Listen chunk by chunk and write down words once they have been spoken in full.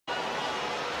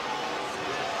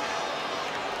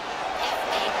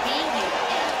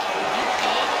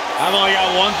I've only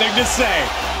got one thing to say.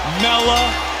 Mella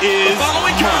is The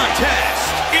following contest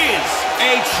is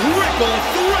a triple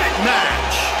threat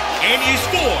match and is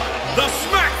for the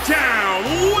SmackDown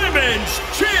Women's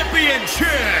Championship.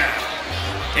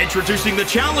 Introducing the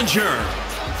challenger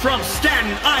from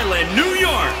Staten Island, New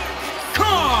York,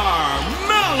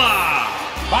 Carmella.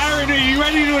 Byron, are you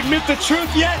ready to admit the truth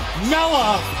yet?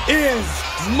 Mella is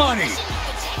money.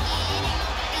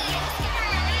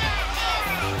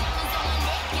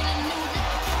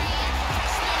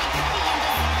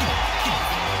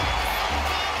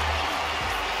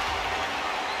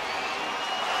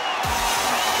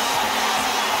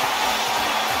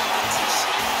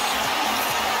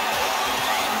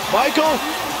 Michael,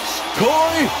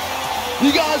 Corey,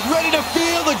 you guys ready to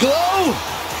feel the glow?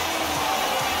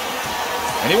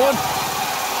 Anyone?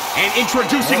 And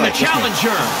introducing the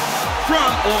challenger from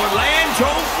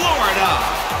Orlando, Florida,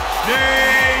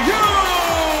 Naomi.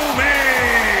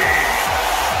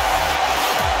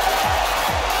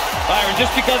 Byron,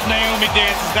 just because Naomi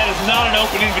dances, that is not an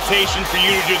open invitation for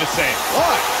you to do the same.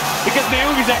 Why? Because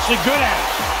Naomi's actually good at it.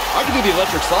 I can do the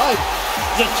electric slide.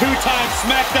 She's a two-time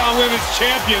SmackDown Women's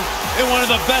Champion and one of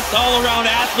the best all-around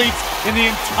athletes in the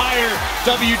entire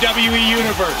WWE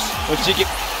Universe. But she can...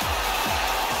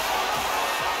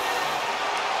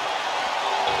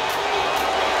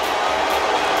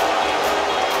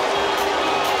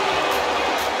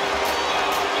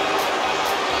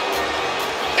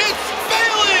 It's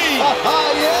Bayley!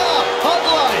 yeah! Hug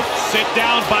life! Sit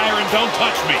down, Byron. Don't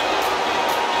touch me.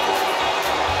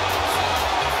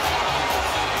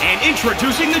 And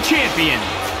introducing the champion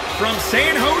from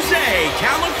San Jose,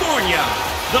 California,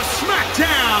 the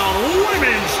SmackDown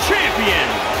Women's Champion,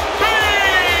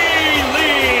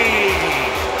 Bayley!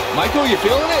 Michael, you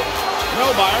feeling it?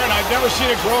 No, Byron. I've never seen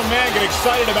a grown man get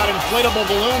excited about inflatable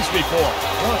balloons before.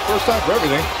 Well, first time for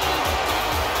everything.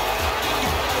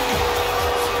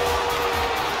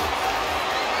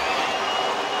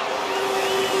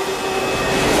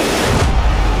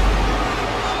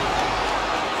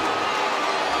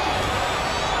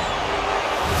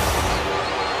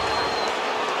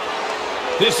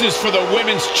 This is for the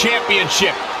Women's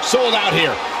Championship. Sold out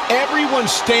here.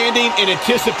 Everyone's standing in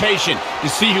anticipation to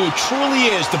see who truly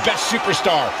is the best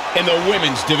superstar in the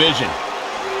women's division.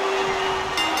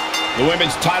 The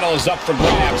women's title is up for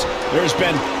grabs. There's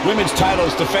been women's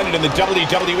titles defended in the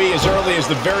WWE as early as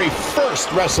the very first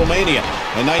WrestleMania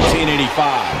in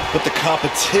 1985. But the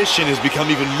competition has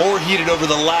become even more heated over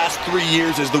the last 3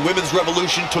 years as the women's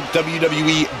revolution took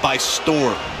WWE by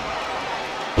storm.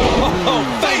 Oh,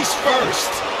 face first!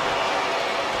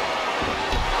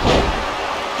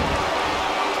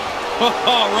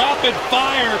 Oh, rapid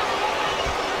fire!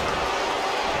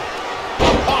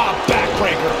 Ah,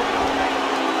 backbreaker!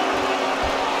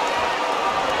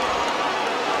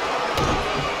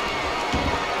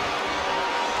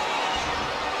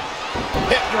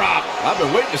 Hip drop! I've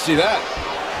been waiting to see that.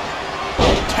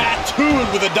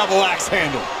 Tattooed with a double axe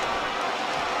handle.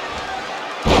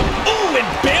 And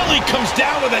Bayley comes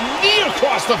down with a knee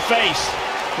across the face.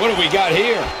 What do we got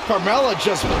here? Carmella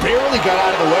just barely got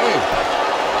out of the way.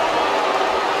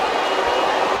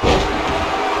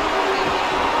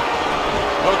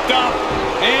 Hooked up.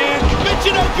 And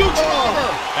Michinoku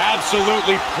driver.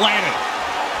 Absolutely planted.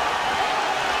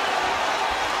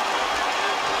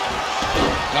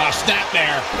 Ah, snap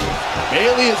there.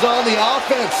 Bayley is on the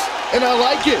offense, and I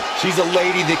like it. She's a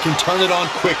lady that can turn it on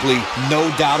quickly, no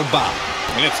doubt about it.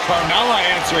 And it's Carmella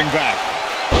answering back.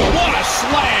 What a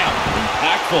slam!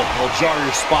 Impactful. Will jar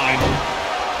your spine.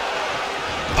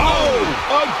 Oh,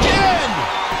 again!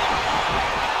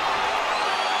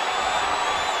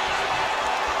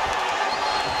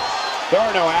 There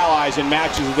are no allies in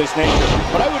matches of this nature,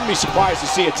 but I wouldn't be surprised to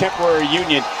see a temporary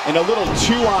union and a little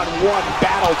two-on-one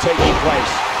battle taking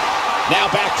place. Now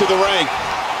back to the ring.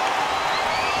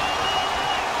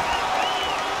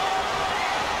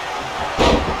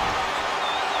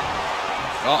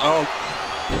 Uh-oh.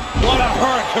 What a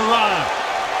hurricanrana.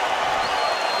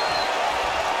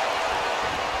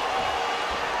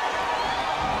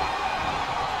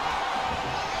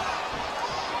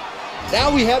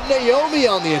 Now we have Naomi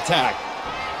on the attack.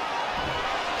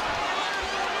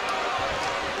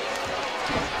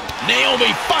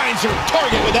 Naomi finds her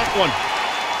target with that one.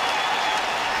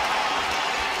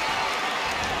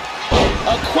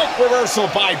 A quick reversal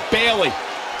by Bayley.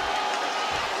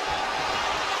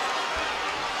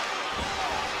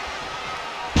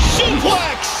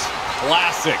 Suplex!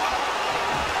 Classic.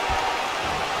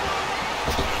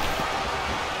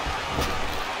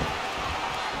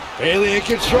 Bayley in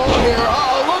control here.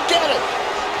 Oh, look at it.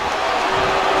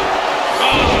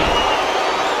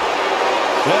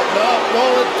 Setting up,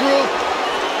 rolling through.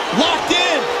 Locked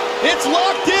in. It's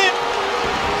locked in.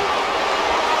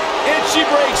 And she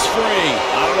breaks free.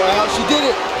 I don't know how she did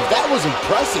it, but that was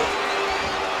impressive.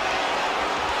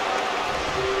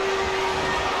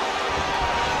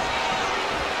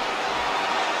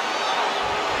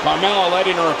 Carmella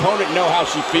letting her opponent know how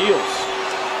she feels.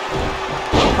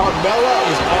 Carmella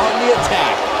is on the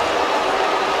attack.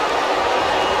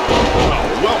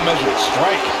 Oh, well-measured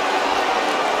strike.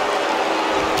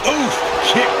 Oof,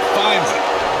 kick finds it.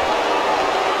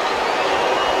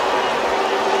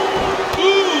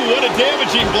 Ooh, what a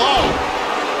damaging blow.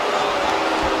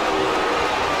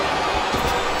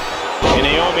 And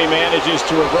Naomi manages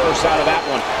to reverse out of that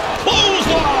one.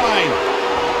 Clothesline.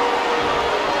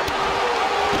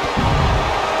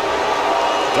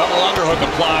 Double underhook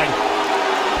applied.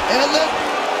 And then,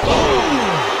 boom!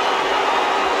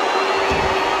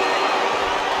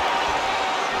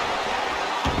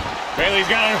 Bayley's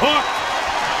got it hooked.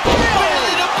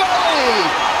 Bayley to belly!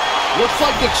 Looks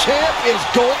like the champ is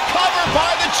going. Covered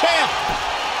by the champ.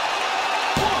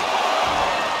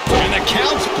 And the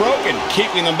count's broken,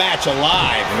 keeping the match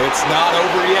alive. It's not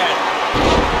over yet.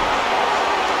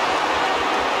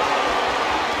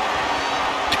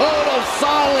 Code of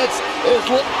silence is...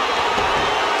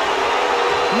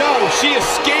 No, she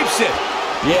escapes it.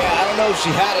 Yeah, I don't know if she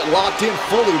had it locked in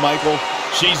fully, Michael.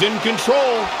 She's in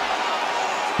control.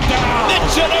 The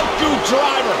Chinoku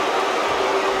driver.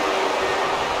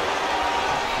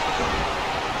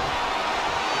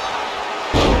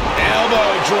 Elbow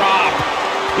drop.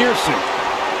 Piercing.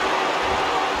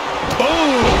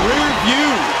 Boom, rear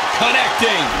view.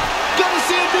 Connecting. Gonna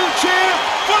see a new champ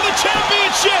For the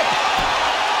championship.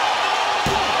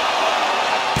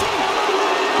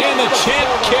 And the champ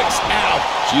kicks out.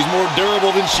 She's more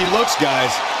durable than she looks,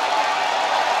 guys.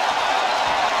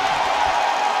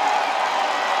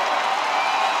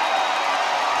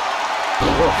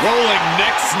 Rolling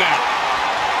neck snap.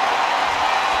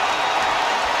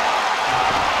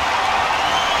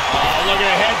 Oh, look at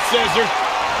a head scissor.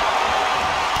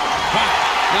 Ha,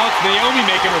 now it's Naomi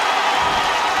making her.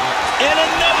 And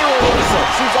another reversal.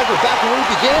 Seems like we're back where we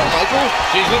began, Michael.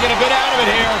 She's looking a bit out of it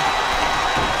here.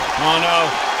 Oh, no.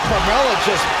 Carmella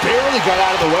just barely got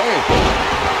out of the way.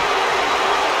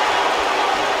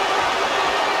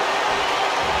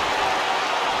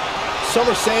 Some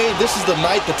are saying this is the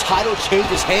night the title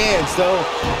changes hands, though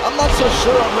I'm not so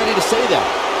sure I'm ready to say that.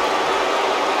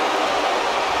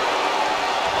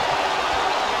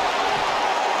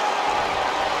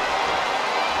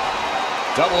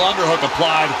 Double underhook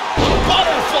applied.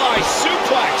 Butterfly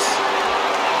suplex.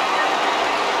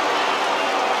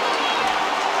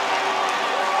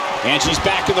 And she's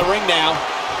back in the ring now.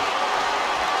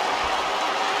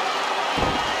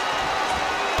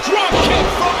 Drop kick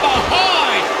from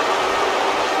behind.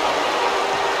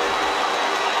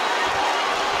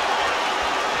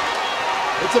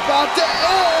 It's about to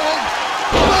end.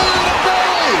 Bayley to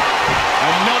Bayley.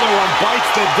 Another one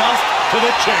bites the dust to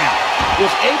the champ.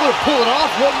 Was able to pull it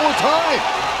off one more time.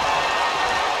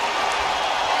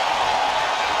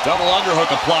 Double underhook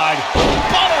applied.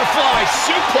 Butterfly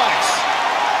suplex.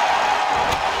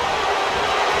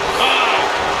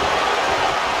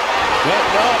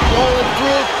 Getting up, rolling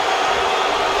through.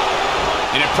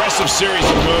 An impressive series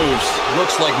of moves.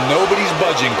 Looks like nobody's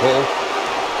budging, Cole.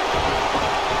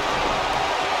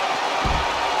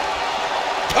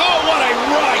 Oh, what a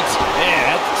right! Man,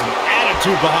 that's some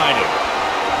attitude behind it.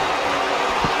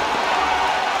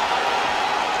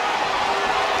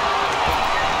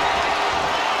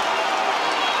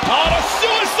 On a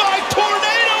suicide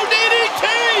tornado DDT!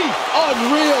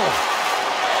 Unreal.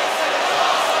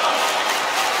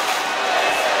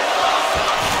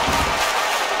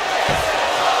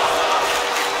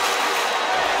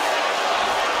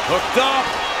 Hooked up.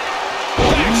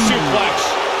 Back suplex.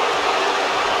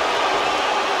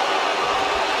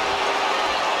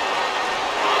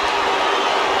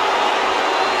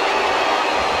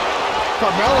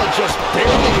 Carmella just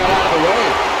barely got out of the way.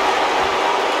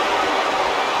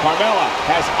 Carmella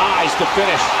has eyes to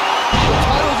finish. The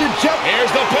title's in jeopardy.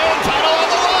 Here's the pin, title on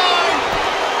the line.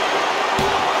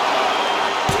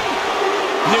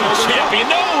 New champion.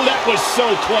 No, that was so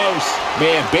close.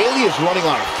 Man, Bayley is running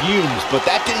on fumes, but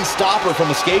that didn't stop her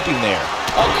from escaping there.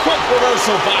 A quick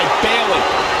reversal by Bayley.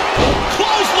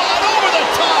 Clothesline over the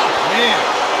top. Man.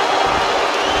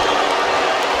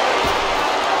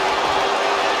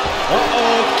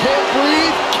 Uh-oh, can't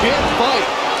breathe, can't fight.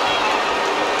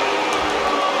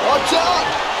 Watch out.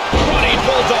 Running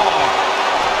bulldog.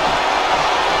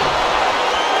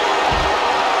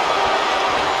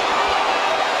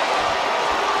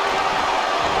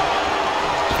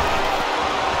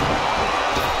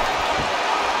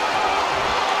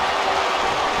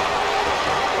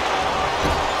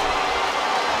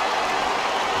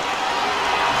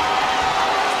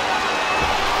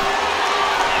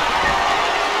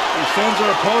 Sends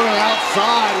her opponent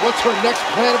outside. What's her next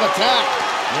plan of attack?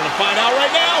 We're gonna find out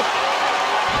right now.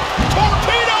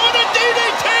 Torpedo and a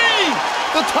DDT!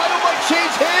 The title might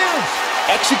change hands.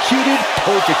 Executed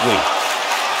perfectly.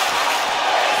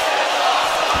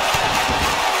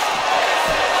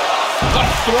 What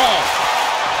a throw.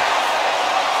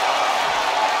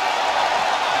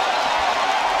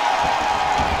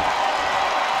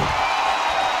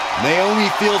 Naomi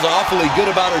feels awfully good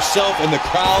about herself, and the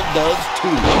crowd does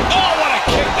too. Oh, what a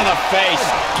kick to the face.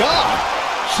 God,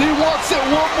 she wants it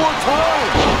one more time.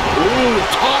 Ooh,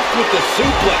 tossed with the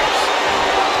suplex.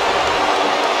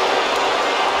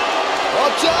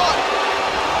 Watch out.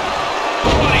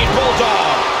 Running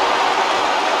bulldog.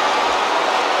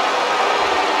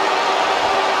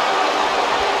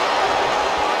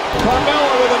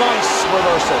 Carmella with a nice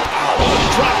reversal. Ouch.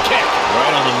 Drop kick.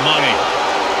 Right on the money.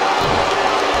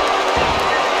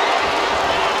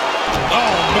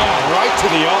 Oh, man, right to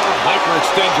the arm.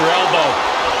 Hyperextend your elbow.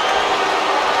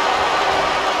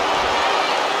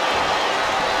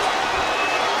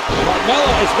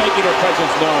 Carmella is making her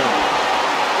presence known.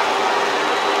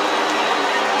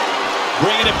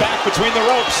 Bringing it back between the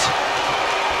ropes.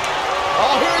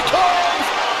 Oh, here it comes.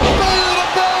 Bayley to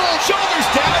Bayley. Shoulders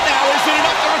down now. Is it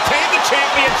enough to retain the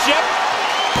championship?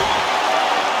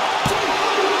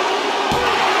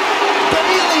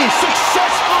 Bayley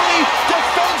successfully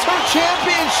defends her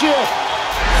championship.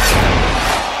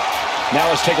 Now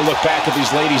let's take a look back at these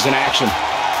ladies in action.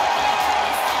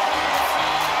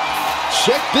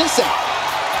 Check this out.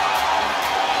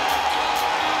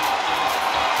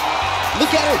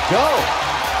 Look at her go.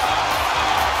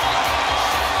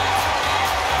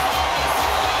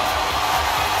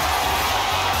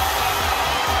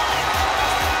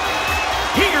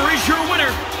 Here is your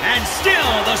winner, and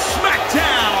still the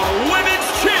SmackDown Women's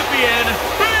Champion,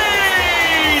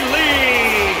 Bayley!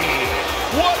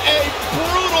 What a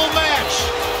brutal match.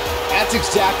 That's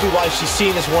exactly why she's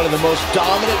seen as one of the most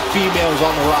dominant females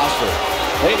on the roster.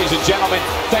 Ladies and gentlemen,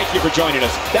 thank you for joining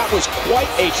us. That was quite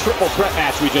a triple threat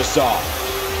match we just saw.